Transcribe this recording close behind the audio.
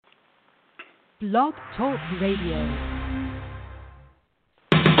Blog Talk Radio.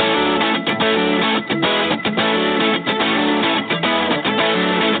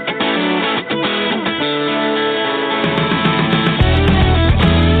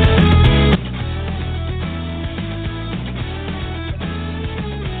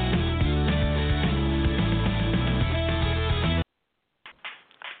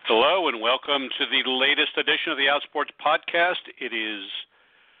 Hello and welcome to the latest edition of the Outsports Podcast. It is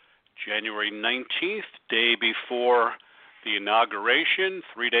January 19th, day before the inauguration,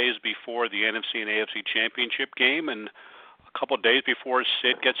 3 days before the NFC and AFC Championship game, and a couple of days before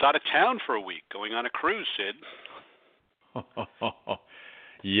Sid gets out of town for a week, going on a cruise, Sid.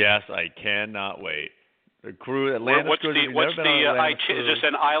 Yes, I cannot wait. The cruise, Atlantis cruise. Is this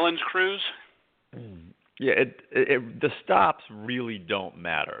an islands cruise? Yeah, the stops really don't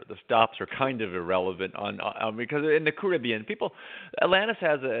matter. The stops are kind of irrelevant because in the Caribbean, Atlantis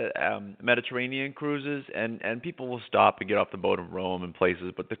has Mediterranean cruises, and people will stop and get off the boat in Rome and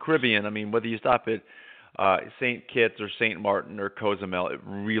places. But the Caribbean, I mean, whether you stop at St. Kitts or St. Martin or Cozumel, it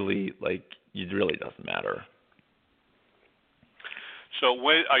really doesn't matter. So,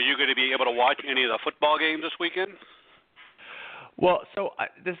 when are you going to be able to watch any of the football games this weekend? Well,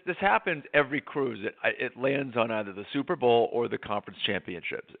 this happens every cruise. It lands on either the Super Bowl or the conference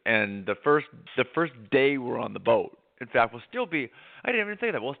championships. And the first day we're on the boat, in fact, we'll still be. I didn't even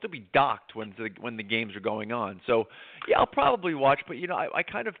say that. We'll still be docked when the games are going on. So yeah, I'll probably watch. But I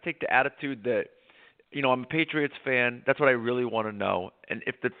kind of take the attitude that I'm a Patriots fan. That's what I really want to know. And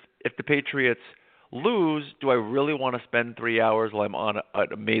if the Patriots lose, do I really want to spend 3 hours while I'm on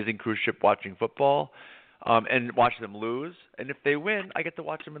an amazing cruise ship watching football? And watch them lose, and if they win, I get to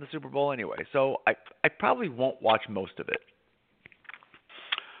watch them in the Super Bowl anyway. So I probably won't watch most of it.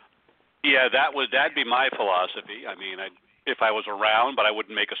 Yeah, that'd be my philosophy. I mean, if I was around, but I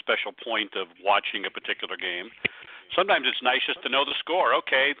wouldn't make a special point of watching a particular game. Sometimes it's nice just to know the score.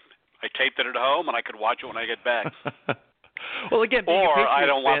 Okay, I taped it at home, and I could watch it when I get back. Well, again, or I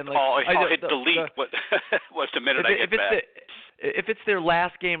don't want. I'll hit delete. What's the minute I get back? If it's their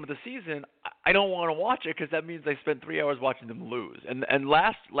last game of the season, I don't want to watch it because that means I spent 3 hours watching them lose. And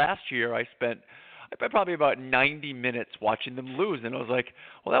last year I spent probably about 90 minutes watching them lose, and I was like,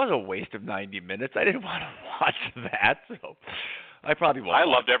 well, that was a waste of 90 minutes. I didn't want to watch that, so I probably won't. I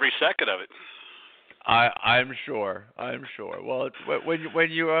loved every second of it. I'm sure. Well, when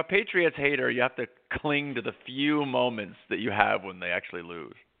you're a Patriots hater, you have to cling to the few moments that you have when they actually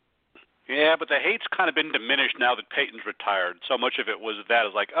lose. Yeah, but the hate's kind of been diminished now that Peyton's retired. So much of it was that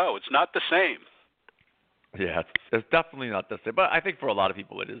is like, oh, it's not the same. Yeah, it's definitely not the same. But I think for a lot of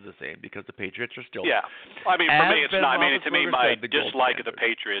people it is the same because the Patriots are still. Yeah, I mean for me it's not. I mean to me my dislike of the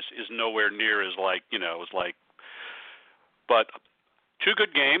standard. Patriots is nowhere near as like it's like. But two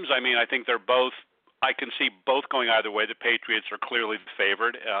good games. I mean I think they're both. I can see both going either way. The Patriots are clearly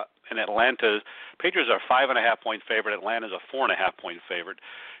favored, and Patriots are a 5.5-point favorite. Atlanta's a 4.5-point favorite.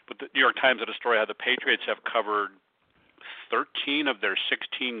 But the New York Times had a story how the Patriots have covered 13 of their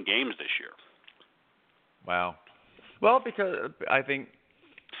 16 games this year. Wow. Well, because I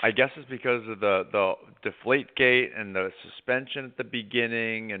guess it's because of the Deflategate and the suspension at the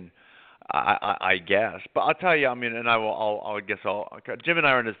beginning, and I guess. But I'll tell you, I mean, and I'll Jim and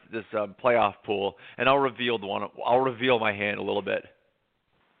I are in this playoff pool, and I'll reveal my hand a little bit,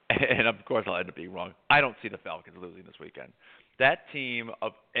 and of course I'll end up being wrong. I don't see the Falcons losing this weekend. That team,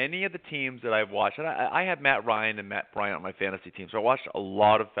 of any of the teams that I've watched, and I have Matt Ryan and Matt Bryant on my fantasy team, so I watched a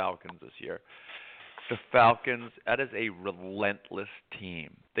lot of Falcons this year. The Falcons, that is a relentless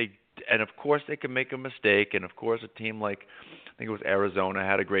team. And of course they can make a mistake, and of course a team like, I think it was Arizona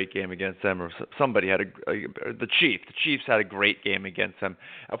had a great game against them, or somebody had the Chiefs had a great game against them.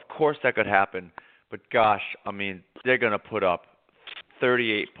 Of course that could happen, but gosh, I mean, they're going to put up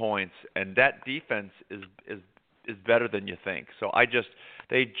 38 points, and that defense is better than you think. So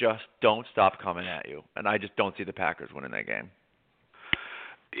they just don't stop coming at you, and I just don't see the Packers winning that game.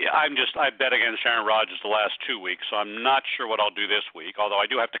 Yeah, I bet against Aaron Rodgers the last 2 weeks, so I'm not sure what I'll do this week, although I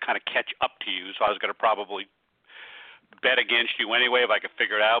do have to kind of catch up to you, so I was going to probably bet against you anyway if I could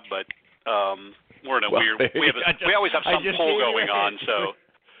figure it out, but we're in a weird – we always have some poll going on, so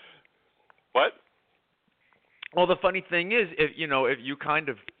 – What? Well, the funny thing is, if you kind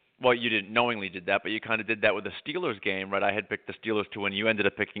of – well, you didn't knowingly did that, but you kind of did that with the Steelers game, right? I had picked the Steelers to win. You ended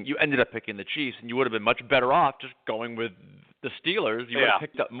up picking the Chiefs, and you would have been much better off just going with the Steelers. You would have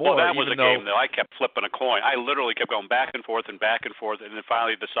picked up more. Well, that was a game, though. I kept flipping a coin. I literally kept going back and forth, and then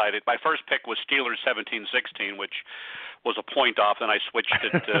finally decided. My first pick was Steelers 17-16, which was a point off. Then I switched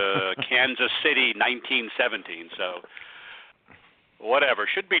it to Kansas City 19-17. So Whatever.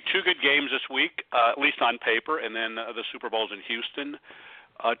 Should be two good games this week, at least on paper, and then the Super Bowl's in Houston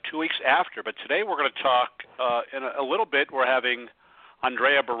 2 weeks after. But today we're going to talk in a little bit. We're having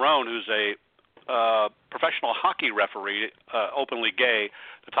Andrea Barone, who's a professional hockey referee, openly gay,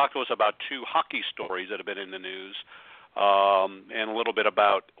 to talk to us about two hockey stories that have been in the news, and a little bit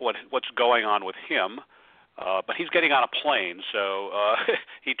about what's going on with him. But he's getting on a plane, so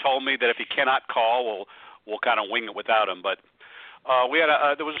he told me that if he cannot call, we'll kind of wing it without him. But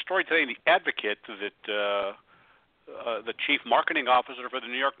there was a story today in the Advocate that the chief marketing officer for the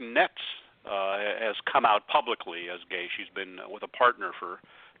New York Nets has come out publicly as gay. She's been with a partner for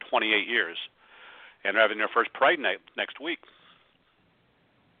 28 years, and they're having their first Pride Night next week.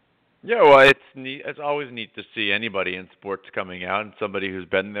 Yeah, well, it's neat. It's always neat to see anybody in sports coming out, and somebody who's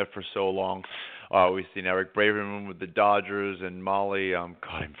been there for so long. We've seen Eric Braverman with the Dodgers, and Molly, I'm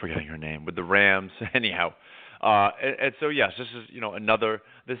forgetting her name, with the Rams. Anyhow, and so yes, this is another.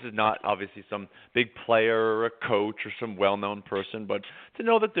 This is not obviously some big player or a coach or some well-known person, but to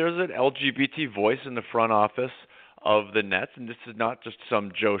know that there's an LGBT voice in the front office of the Nets, and this is not just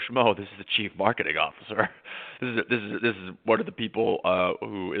some Joe Schmo. This is the chief marketing officer. This is one of the people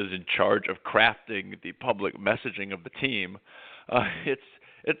who is in charge of crafting the public messaging of the team.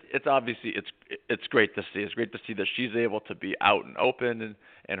 It's obviously it's great to see. It's great to see that she's able to be out and open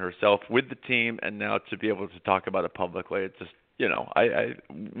and herself with the team, and now to be able to talk about it publicly. It's just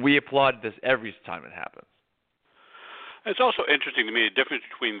we applaud this every time it happens. It's also interesting to me the difference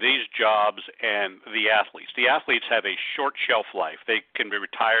between these jobs and the athletes. The athletes have a short shelf life. They can be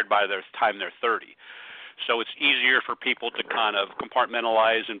retired by the time they're 30. So it's easier for people to kind of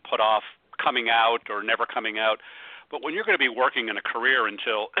compartmentalize and put off coming out or never coming out. But when you're going to be working in a career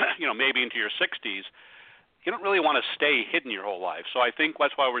until, maybe into your 60s, you don't really want to stay hidden your whole life. So I think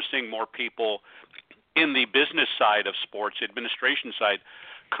that's why we're seeing more people in the business side of sports, administration side,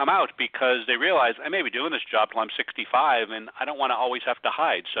 come out because they realize I may be doing this job till I'm 65, and I don't want to always have to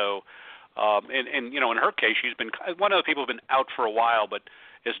hide. So, in her case, she's been one of the people who've been out for a while, but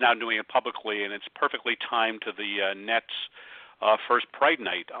is now doing it publicly, and it's perfectly timed to the Nets' first Pride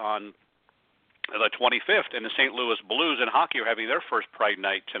Night on the 25th, and the St. Louis Blues in hockey are having their first Pride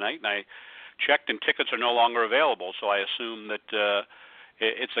Night tonight. And I checked, and tickets are no longer available. So I assume that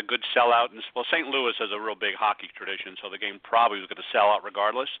it's a good sellout. And St. Louis has a real big hockey tradition, so the game probably was going to sell out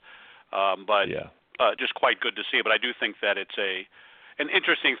regardless. But just quite good to see. But I do think that it's an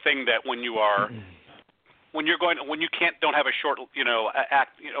interesting thing that when you don't have a short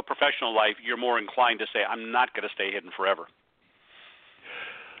professional life, you're more inclined to say I'm not going to stay hidden forever.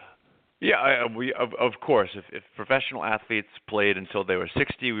 Yeah, we of course, if professional athletes played until they were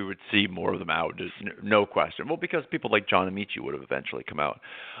 60, we would see more of them out. There's no question. Well, because people like John Amici would have eventually come out.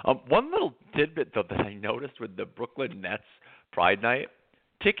 One little tidbit, though, that I noticed with the Brooklyn Nets Pride Night,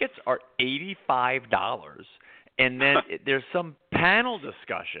 tickets are $85, and then there's some panel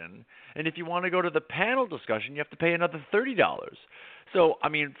discussion, and if you want to go to the panel discussion, you have to pay another $30. So, I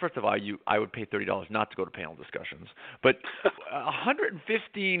mean, first of all, I would pay $30 not to go to panel discussions, but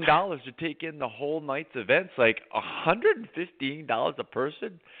 $115 to take in the whole night's events, like $115 a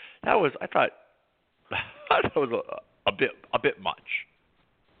person. I thought that was a bit much.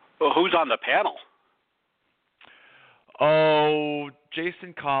 Well, who's on the panel? Oh,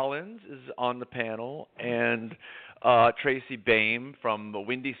 Jason Collins is on the panel, and Tracy Baim from the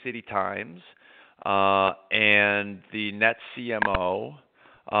Windy City Times. And the Nets CMO,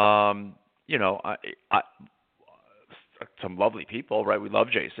 some lovely people, right? We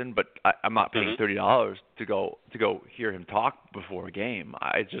love Jason, but I'm not paying $30 to go hear him talk before a game.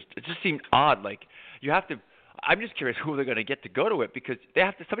 It just seemed odd. Like you have to. I'm just curious who they're going to get to go to it because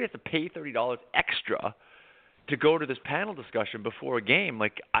somebody has to pay $30 extra to go to this panel discussion before a game.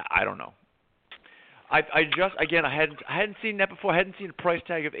 Like I don't know. I hadn't seen that before. I hadn't seen a price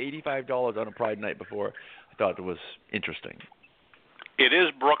tag of $85 on a Pride Night before. I thought it was interesting. It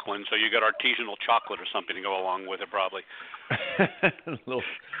is Brooklyn, so you got artisanal chocolate or something to go along with it, probably. A little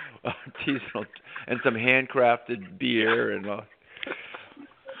artisanal and some handcrafted beer and.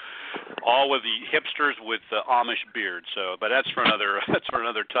 All with the hipsters with the Amish beard. So, but that's for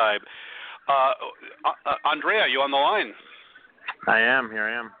another time. Andrea, you on the line? I am. Here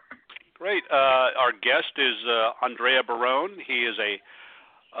I am. Great. Our guest is Andrea Barone. He is a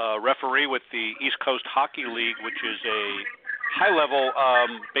referee with the East Coast Hockey League, which is a high-level,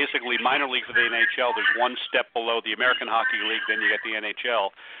 basically minor league for the NHL. There's one step below the American Hockey League, then you get the NHL.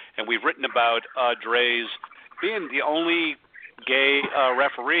 And we've written about Dre's being the only gay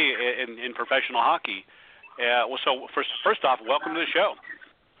referee in professional hockey. So first off, welcome to the show.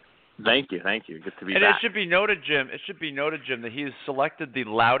 Thank you. Good to be and back. it should be noted, Jim, that he has selected the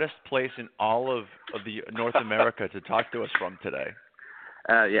loudest place in all of the North America to talk to us from today.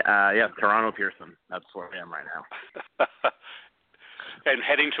 Toronto Pearson. That's where I am right now. And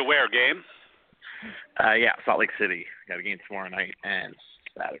heading to where? Game? Salt Lake City. Got a game tomorrow night and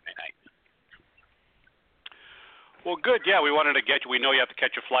Saturday night. Well, good. Yeah, we wanted to get you. We know you have to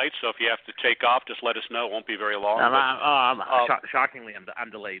catch a flight, so if you have to take off, just let us know. It won't be very long. Shockingly, I'm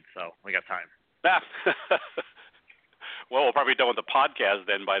delayed, so we got time. Well, we'll probably be done with the podcast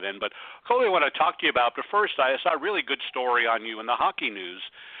by then. But Coley, I want to talk to you about. But first, I saw a really good story on you in the Hockey News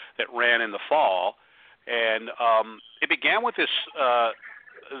that ran in the fall, and it began with this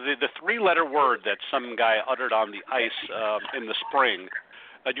the three-letter word that some guy uttered on the ice in the spring.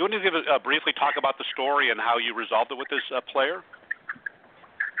 Do you want to briefly talk about the story and how you resolved it with this player?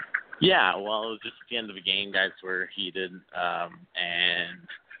 Yeah, well, it was just at the end of the game, guys were heated, and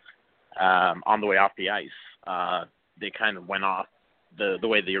on the way off the ice, they kind of went off. The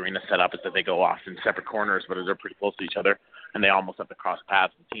way the arena's set up is that they go off in separate corners, but they're pretty close to each other, and they almost have to cross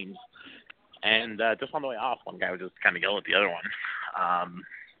paths with teams. And just on the way off, one guy would just kind of yell at the other one,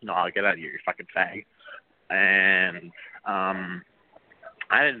 I'll get out of here, you fucking fag. And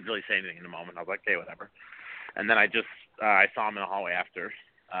I didn't really say anything in the moment. I was like, okay, whatever. And then I saw him in the hallway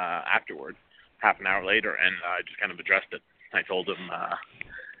afterwards, half an hour later, and I just kind of addressed it. I told him,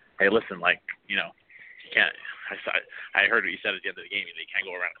 hey, listen, you can't. I heard what you said at the end of the game. You can't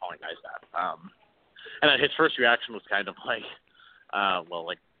go around calling guys that. And then his first reaction was kind of like,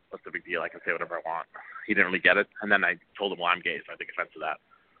 what's the big deal? I can say whatever I want. He didn't really get it. And then I told him, well, I'm gay, so I take offense to that.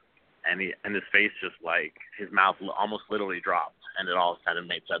 And his face just his mouth almost literally dropped, and it all kind of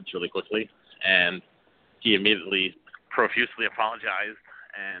made sense really quickly. And he immediately profusely apologized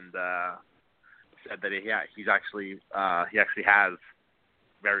and said that he actually has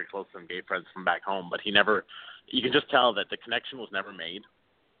very close and gay friends from back home, but you can just tell that the connection was never made,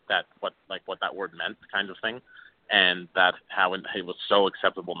 that what that word meant kind of thing, and that how it was so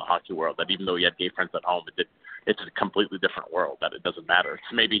acceptable in the hockey world that even though he had gay friends at home, it's a completely different world, that it doesn't matter.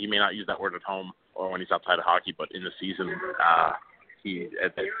 So maybe he may not use that word at home or when he's outside of hockey, but in the season, in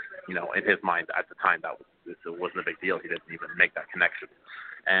his mind at the time, it wasn't a big deal. He didn't even make that connection.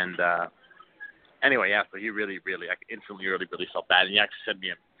 And anyway, so he really, really, instantly really, really felt bad. And he actually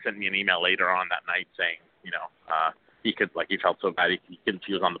sent me an email later on that night saying, he felt so bad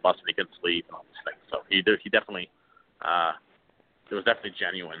he was on the bus and he couldn't sleep and all these things. So he definitely, it was definitely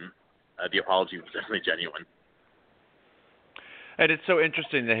genuine. The apology was definitely genuine. And it's so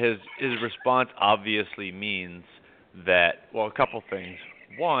interesting that his response obviously means that, well, a couple things.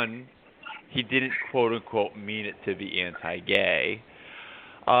 One, he didn't quote unquote mean it to be anti-gay.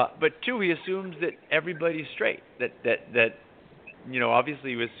 But two, he assumes that everybody's straight. That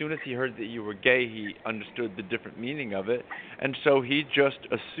obviously as soon as he heard that you were gay, he understood the different meaning of it. And so he just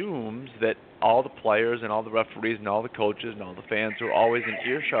assumes that all the players and all the referees and all the coaches and all the fans who are always in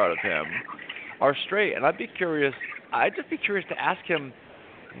earshot of him are straight. And I'd just be curious to ask him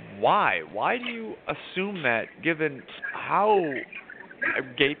why. Why do you assume that, given how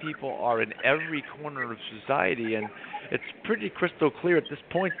gay people are in every corner of society? And it's pretty crystal clear at this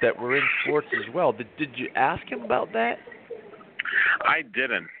point that we're in sports as well. Did you ask him about that? I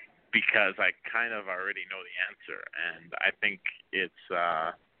didn't, because I kind of already know the answer, and I think it's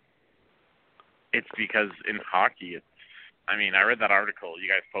because in hockey, I read that article you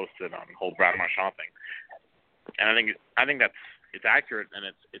guys posted on the whole Brad Marchand thing, and I think it's accurate, and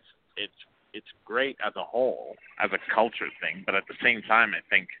it's great as a whole, as a culture thing, but at the same time, I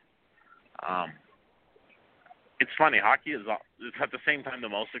think it's funny. Hockey is at the same time the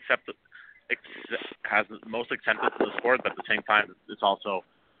most accepted. Has the most acceptance in the sport, but at the same time, it's also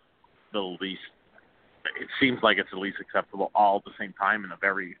the least. It seems like it's the least acceptable all at the same time in a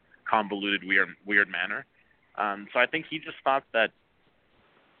very convoluted, weird manner. So I think he just thought that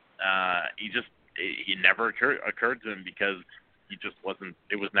he never occurred to him because he just wasn't.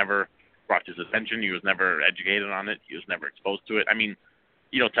 It was never brought to his attention. He was never educated on it. He was never exposed to it.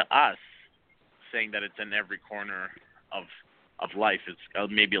 To us, saying that it's in every corner of life is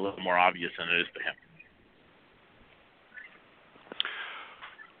maybe a little more obvious than it is to him.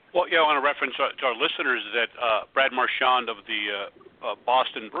 Well, I want to reference to our listeners that Brad Marchand of the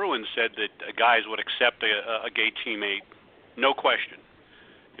Boston Bruins said that guys would accept a gay teammate, no question.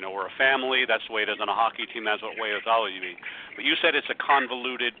 We're a family. That's the way it is on a hockey team. That's the way it's always been. But you said it's a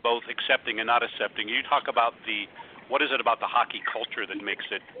convoluted, both accepting and not accepting. You talk about what is it about the hockey culture that makes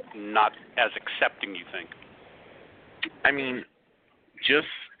it not as accepting, you think?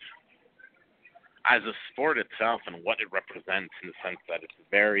 as a sport itself and what it represents, in the sense that it's a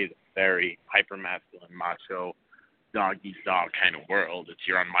very, very hyper-masculine, macho, dog-eat-dog kind of world. It's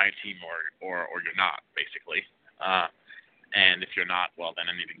you're on my team or you're not, basically. And if you're not, well,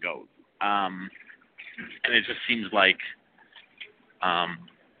 then anything goes. And it just seems like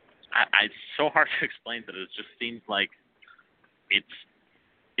it's so hard to explain, that it just seems like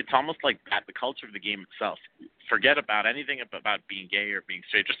it's almost like that, the culture of the game itself. Forget about anything about being gay or being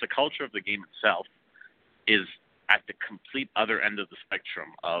straight. Just the culture of the game itself is at the complete other end of the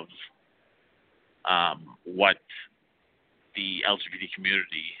spectrum of what the LGBT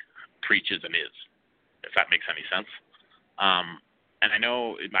community preaches and is, if that makes any sense. And I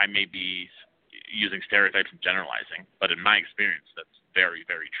know I may be using stereotypes and generalizing, but in my experience, that's very,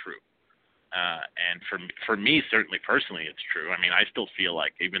 very true. And for me, certainly personally, it's true. I mean, I still feel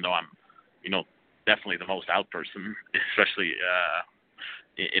like, even though I'm, definitely the most out person, especially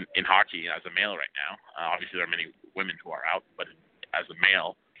in hockey as a male right now. Obviously, there are many women who are out, but as a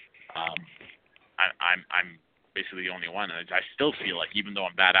male, I'm basically the only one. And I still feel like, even though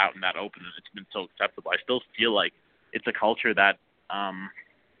I'm that out and that open, and it's been so acceptable, I still feel like it's a culture that,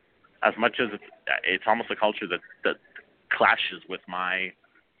 as much as it's almost a culture that clashes with my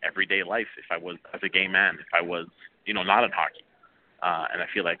everyday life. If I was as a gay man, if I was, not in hockey, and I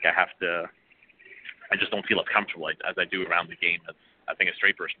feel like I just don't feel as comfortable as I do around the game as I think a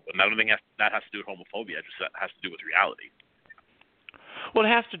straight person. But I don't think that has to do with homophobia. It just has to do with reality. Well, it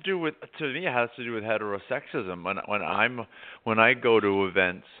has to do with heterosexism. When I go to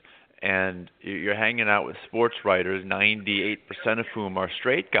events and you're hanging out with sports writers, 98% of whom are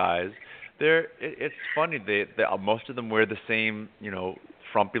straight guys, it's funny. They most of them wear the same,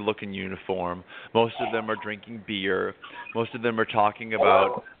 frumpy-looking uniform. Most of them are drinking beer. Most of them are talking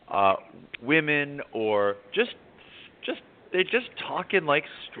about women, or they're just talking like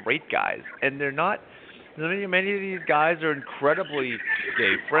straight guys, and they're not. Many of these guys are incredibly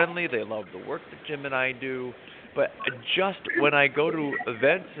gay-friendly. They love the work that Jim and I do. But just when I go to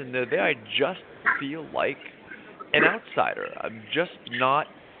events and they're there, I just feel like an outsider. I'm just not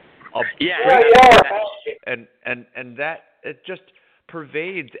a and that it just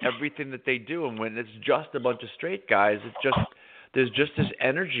pervades everything that they do. And when it's just a bunch of straight guys, there's just this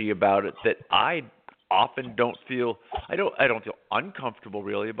energy about it that I often don't feel. I don't feel uncomfortable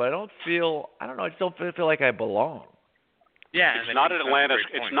really, but I don't know. I just don't feel like I belong. Yeah, it's not at Atlantis.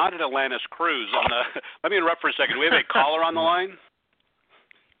 It's not at Atlantis Cruise. Let me interrupt for a second. Do we have a caller on the line?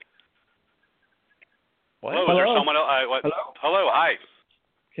 What? Hello. Is there someone else? Hello. Hi.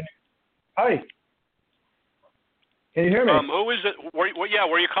 Hi. Can you hear me? Who is it? Where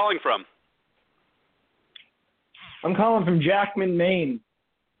are you calling from? I'm calling from Jackman, Maine.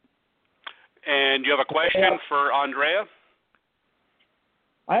 And you have a question for Andrea?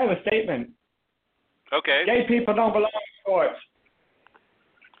 I have a statement. Okay. Gay people don't belong in sports.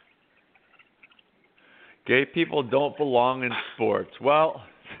 Gay people don't belong in sports. Well,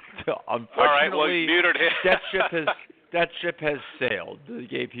 unfortunately, all right, well, muted him. that ship has sailed. The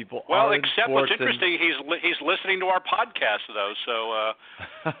gay people well, are in except sports. What's interesting, he's listening to our podcast though. So.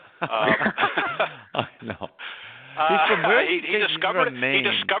 I know. He discovered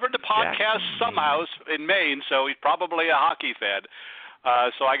the podcast somehow in Maine, so he's probably a hockey fan.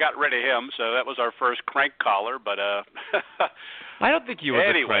 So I got rid of him. So that was our first crank caller. But I don't think you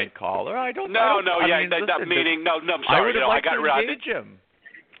were the crank caller. I'm sorry. I got rid of him.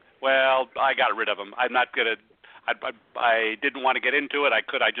 Well, I got rid of him. I'm not gonna. I didn't want to get into it. I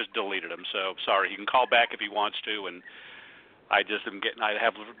just deleted him. So sorry. He can call back if he wants to, and I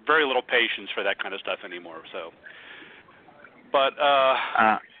have very little patience for that kind of stuff anymore. So, but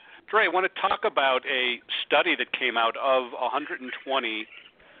Dre, I want to talk about a study that came out of 120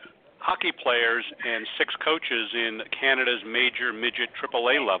 hockey players and 6 coaches in Canada's major midget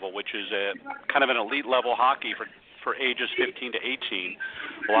AAA level, which is a kind of an elite level hockey for ages 15 to 18.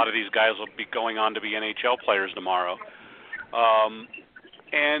 A lot of these guys will be going on to be NHL players tomorrow.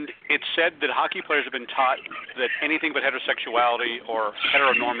 And it said that hockey players have been taught that anything but heterosexuality or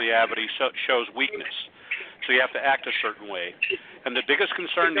heteronormativity shows weakness. So you have to act a certain way. And the biggest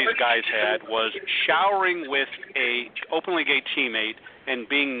concern these guys had was showering with a openly gay teammate and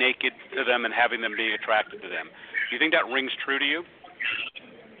being naked to them and having them being attracted to them. Do you think that rings true to you?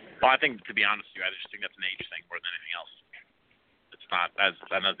 Well, I think, to be honest with you, I just think that's an age thing more than anything else. It's not. I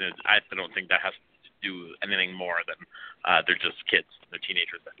don't think that has to do anything more than they're just kids. They're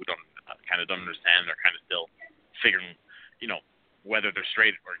teenagers who don't understand. They're kind of still figuring, whether they're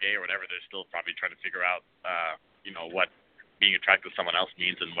straight or gay or whatever. They're still probably trying to figure out, what being attracted to someone else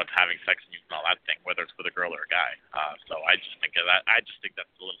means and what having sex means and all that thing, whether it's with a girl or a guy. So I just think of that. I just think that's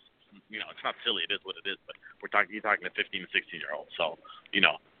a little it's not silly. It is what it is. But you're talking to 15 and 16-year-olds. So,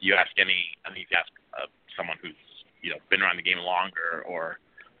 you ask someone who's, been around the game longer or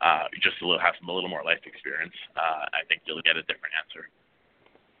just has a little more life experience, I think you'll get a different answer.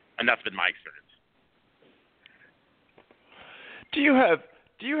 And that's been my experience. Do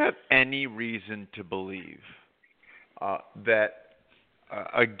you have any reason to believe that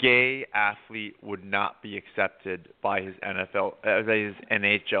a gay athlete would not be accepted by his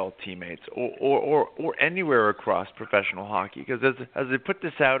NHL teammates or anywhere across professional hockey? Because as they put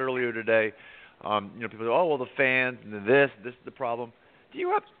this out earlier today, people say, oh well, the fans and this is the problem. Do you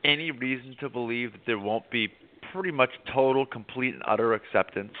have any reason to believe that there won't be pretty much total, complete, and utter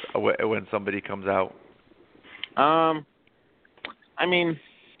acceptance when somebody comes out? I mean,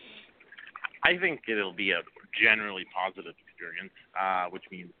 I think it'll be a generally positive experience, which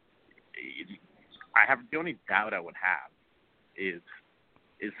means the only doubt I would have is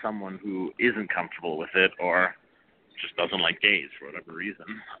someone who isn't comfortable with it or just doesn't like gays for whatever reason,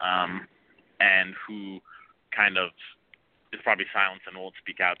 and who kind of is probably silent and won't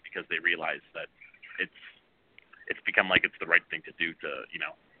speak out because they realize that it's become like it's the right thing to do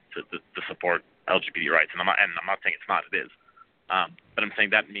to support LGBT rights. And I'm not saying it's not, it is. But I'm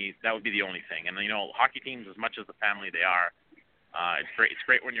saying that would be the only thing. And hockey teams, as much as the family they are, it's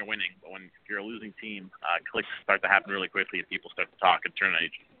great when you're winning, but when you're a losing team, clicks start to happen really quickly, and people start to talk and turn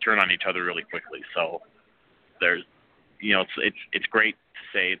on each other really quickly. So there's, it's great to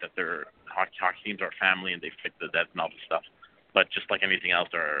say that hockey teams are family and they fit the death and all this stuff. But just like anything else,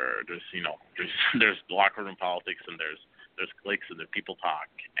 there's locker room politics and there's cliques and there's people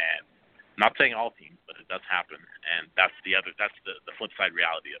talk. And I'm not saying all teams, but it does happen, and that's the flip side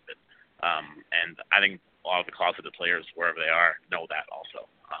reality of it. And I think a lot of the closeted players, wherever they are, know that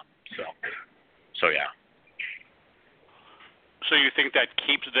also. So yeah. So you think that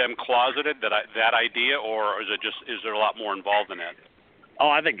keeps them closeted, that idea, or is there a lot more involved in it?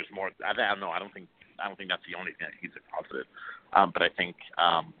 Oh, I think there's more. I don't know. I don't think that's the only thing that keeps it closeted. But I think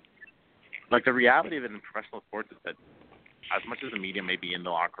the reality of it in professional sports is that as much as the media may be in the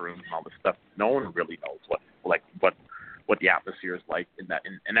locker rooms and all this stuff, no one really knows what the atmosphere is like in that.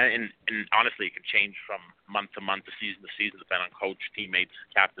 And honestly, it can change from month to month, to season, depending on coach, teammates,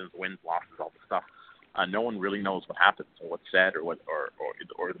 captains, wins, losses, all this stuff. No one really knows what happens or what's said or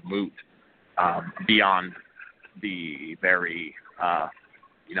the mood beyond the very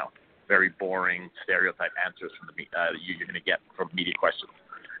very boring stereotype answers from you're going to get from media questions.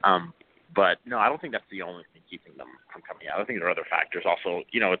 But no, I don't think that's the only thing keeping them from coming out. I think there are other factors. Also,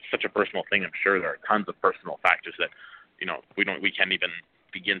 it's such a personal thing. I'm sure there are tons of personal factors that, we can't even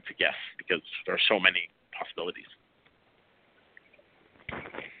begin to guess because there are so many possibilities.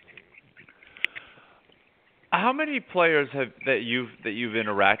 How many players that you've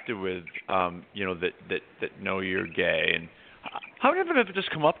interacted with, that know you're gay, and how many of them have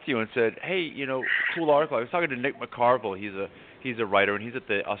just come up to you and said, "Hey, cool article." I was talking to Nick McCarville. He's a writer, and he's at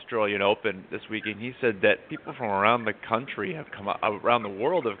the Australian Open this week, and he said that people from around the country around the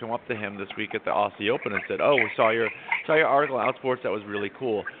world have come up to him this week at the Aussie Open and said, "Oh, we saw your article on Outsports. That was really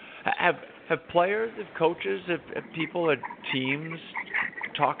cool." Have players, have coaches, have people at teams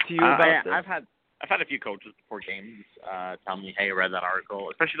talked to you about this? I've had a few coaches before games tell me, "Hey, I read that article,"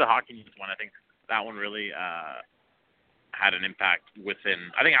 especially the Hockey News one. I think that one really had an impact within.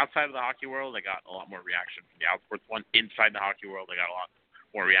 I think outside of the hockey world, I got a lot more reaction from the Outsports one. Inside the hockey world, I got a lot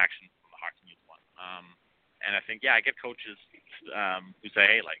more reaction from the Hockey News one. And I think, I get coaches who say,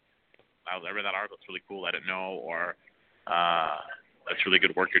 "Hey, I read that article. It's really cool. I didn't know," or "That's really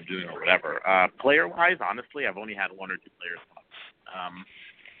good work you're doing," or whatever. Player-wise, honestly, I've only had one or two players come up.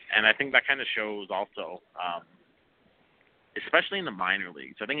 And I think that kind of shows also, especially in the minor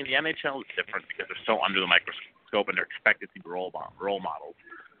leagues. I think in the NHL it's different because they're so under the microscope and they're expected to be role models.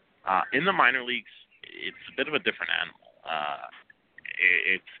 In the minor leagues, it's a bit of a different animal.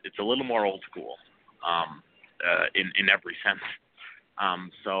 It's a little more old school in every sense.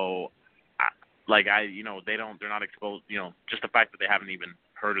 They're not exposed. Just the fact that they haven't even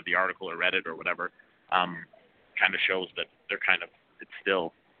heard of the article or read it or whatever, kind of shows that it's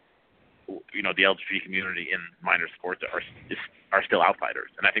still. The LGBT community in minor sports are still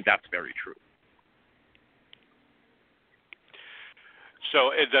outsiders, and I think that's very true.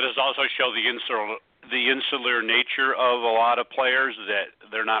 So that does also show the insular nature of a lot of players, that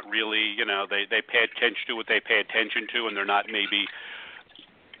they're not really, they pay attention to what they pay attention to, and they're not maybe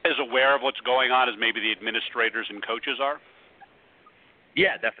as aware of what's going on as maybe the administrators and coaches are.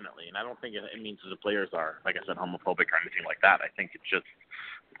 Yeah, definitely, and I don't think it means that the players are, like I said, homophobic or anything like that. I think it's just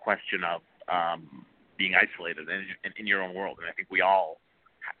question of being isolated in your own world, and I think we all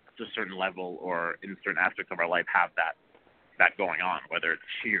to a certain level or in certain aspects of our life have that going on, whether it's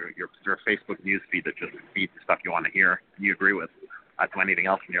your Facebook news feed that just feeds the stuff you want to hear and you agree with, to anything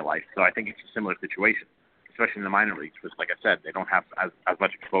else in your life. So I think it's a similar situation, especially in the minor leagues, because like I said, they don't have as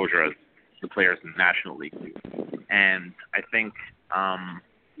much exposure as the players in the National League do. And I think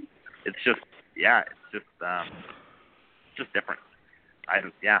it's just different.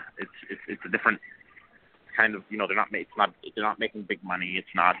 It's a different kind of, they're not making big money.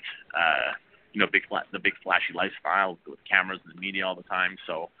 It's not the big flashy lifestyle with cameras and the media all the time.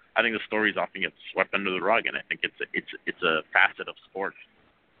 So I think the stories often get swept under the rug, and I think it's a facet of sports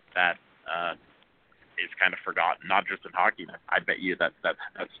that is kind of forgotten, not just in hockey. I bet you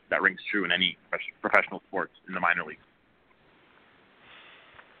that rings true in any professional sports in the minor leagues.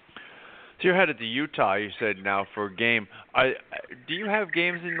 So you're headed to Utah, you said, now for a game. Do you have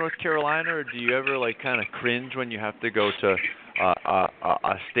games in North Carolina, or do you ever kind of cringe when you have to go to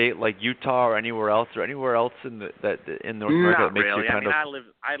a state like Utah or anywhere else in North America that makes really. you kind of?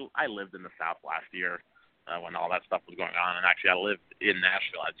 I lived in the South last year when all that stuff was going on, and actually I lived in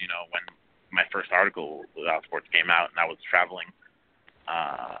Nashville, as you know, when my first article about sports came out, and I was traveling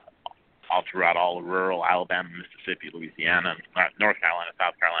all throughout all rural Alabama, Mississippi, Louisiana, North Carolina,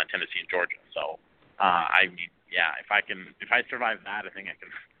 South Carolina, Tennessee, and Georgia. So, if I survive that, I think I can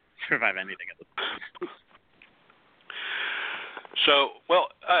survive anything at this point. So,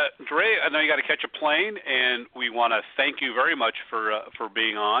 Dre, I know you got to catch a plane, and we want to thank you very much for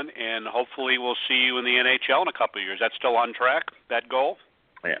being on, and hopefully we'll see you in the NHL in a couple of years. That's still on track, that goal?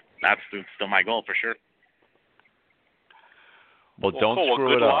 Yeah, that's still my goal for sure. Well, don't cool.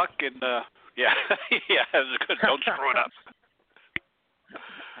 screw it up. Good luck, and good. Don't screw it up.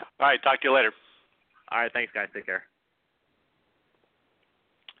 All right, talk to you later. All right, thanks, guys. Take care.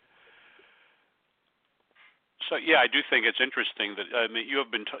 So I do think it's interesting that you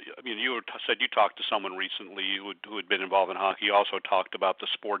said you talked to someone recently who had been involved in hockey. You also talked about the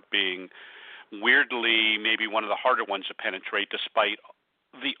sport being weirdly maybe one of the harder ones to penetrate, despite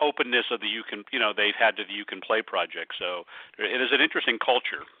the openness of they've had to the You Can Play project. So it is an interesting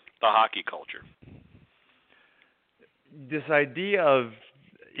culture, the hockey culture. This idea of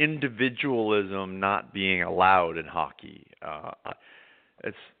individualism not being allowed in hockey,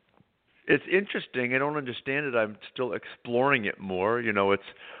 it's interesting. I don't understand it. I'm still exploring it more. It's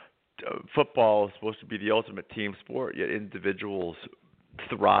football is supposed to be the ultimate team sport, yet individuals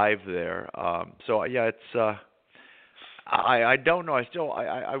thrive there. It's. I don't know.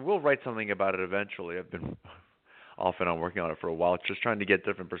 I will write something about it eventually. I've been off and on working on it for a while, just trying to get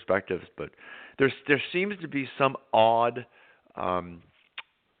different perspectives. But there seems to be some odd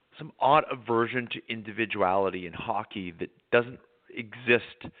aversion to individuality in hockey that doesn't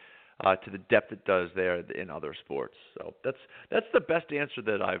exist to the depth it does there in other sports. So that's the best answer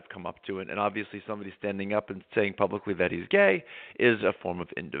that I've come up to. And obviously, somebody standing up and saying publicly that he's gay is a form of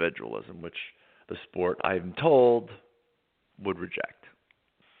individualism, which the sport, I'm told, would reject.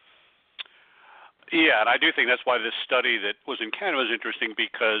 Yeah, and I do think that's why this study that was in Canada was interesting,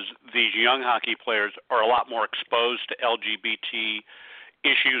 because these young hockey players are a lot more exposed to LGBT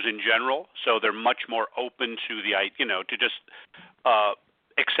issues in general, so they're much more open to to just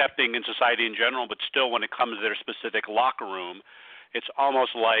accepting in society in general. But still, when it comes to their specific locker room, it's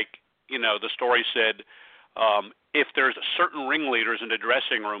almost like the story said, if there's certain ringleaders in the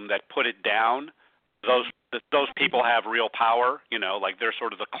dressing room that put it down, those people have real power, like they're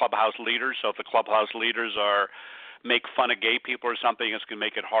sort of the clubhouse leaders. So if the clubhouse leaders make fun of gay people or something, it's going to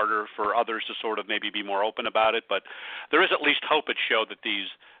make it harder for others to sort of maybe be more open about it. But there is at least hope. It showed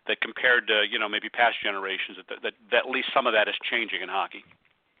that compared to maybe past generations, that at least some of that is changing in hockey.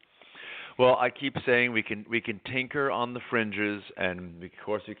 Well, I keep saying we can tinker on the fringes, and of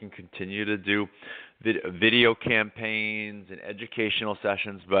course we can continue to do video campaigns and educational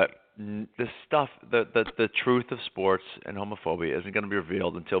sessions, but this stuff, the truth of sports and homophobia isn't going to be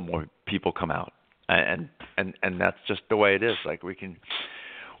revealed until more people come out, and that's just the way it is. Like we can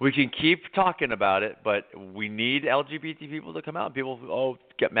keep talking about it, but we need LGBT people to come out. People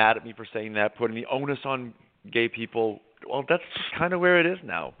get mad at me for saying that, putting the onus on gay people. Well, that's kind of where it is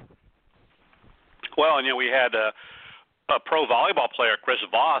now. Well, and we had a pro volleyball player, Chris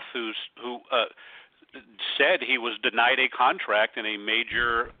Voss, who said he was denied a contract in a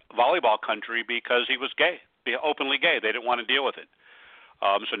major volleyball country because he was gay, openly gay. They didn't want to deal with it.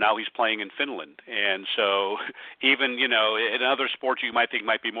 So now he's playing in Finland. And so even, in other sports you might think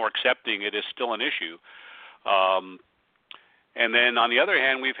might be more accepting, it is still an issue. And then on the other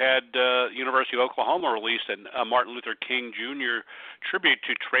hand, we've had University of Oklahoma released a Martin Luther King Jr. tribute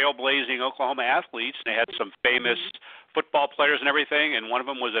to trailblazing Oklahoma athletes. They had some famous football players and everything, and one of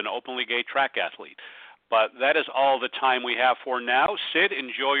them was an openly gay track athlete. But that is all the time we have for now. Sid,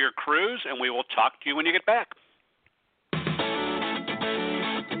 enjoy your cruise, and we will talk to you when you get back.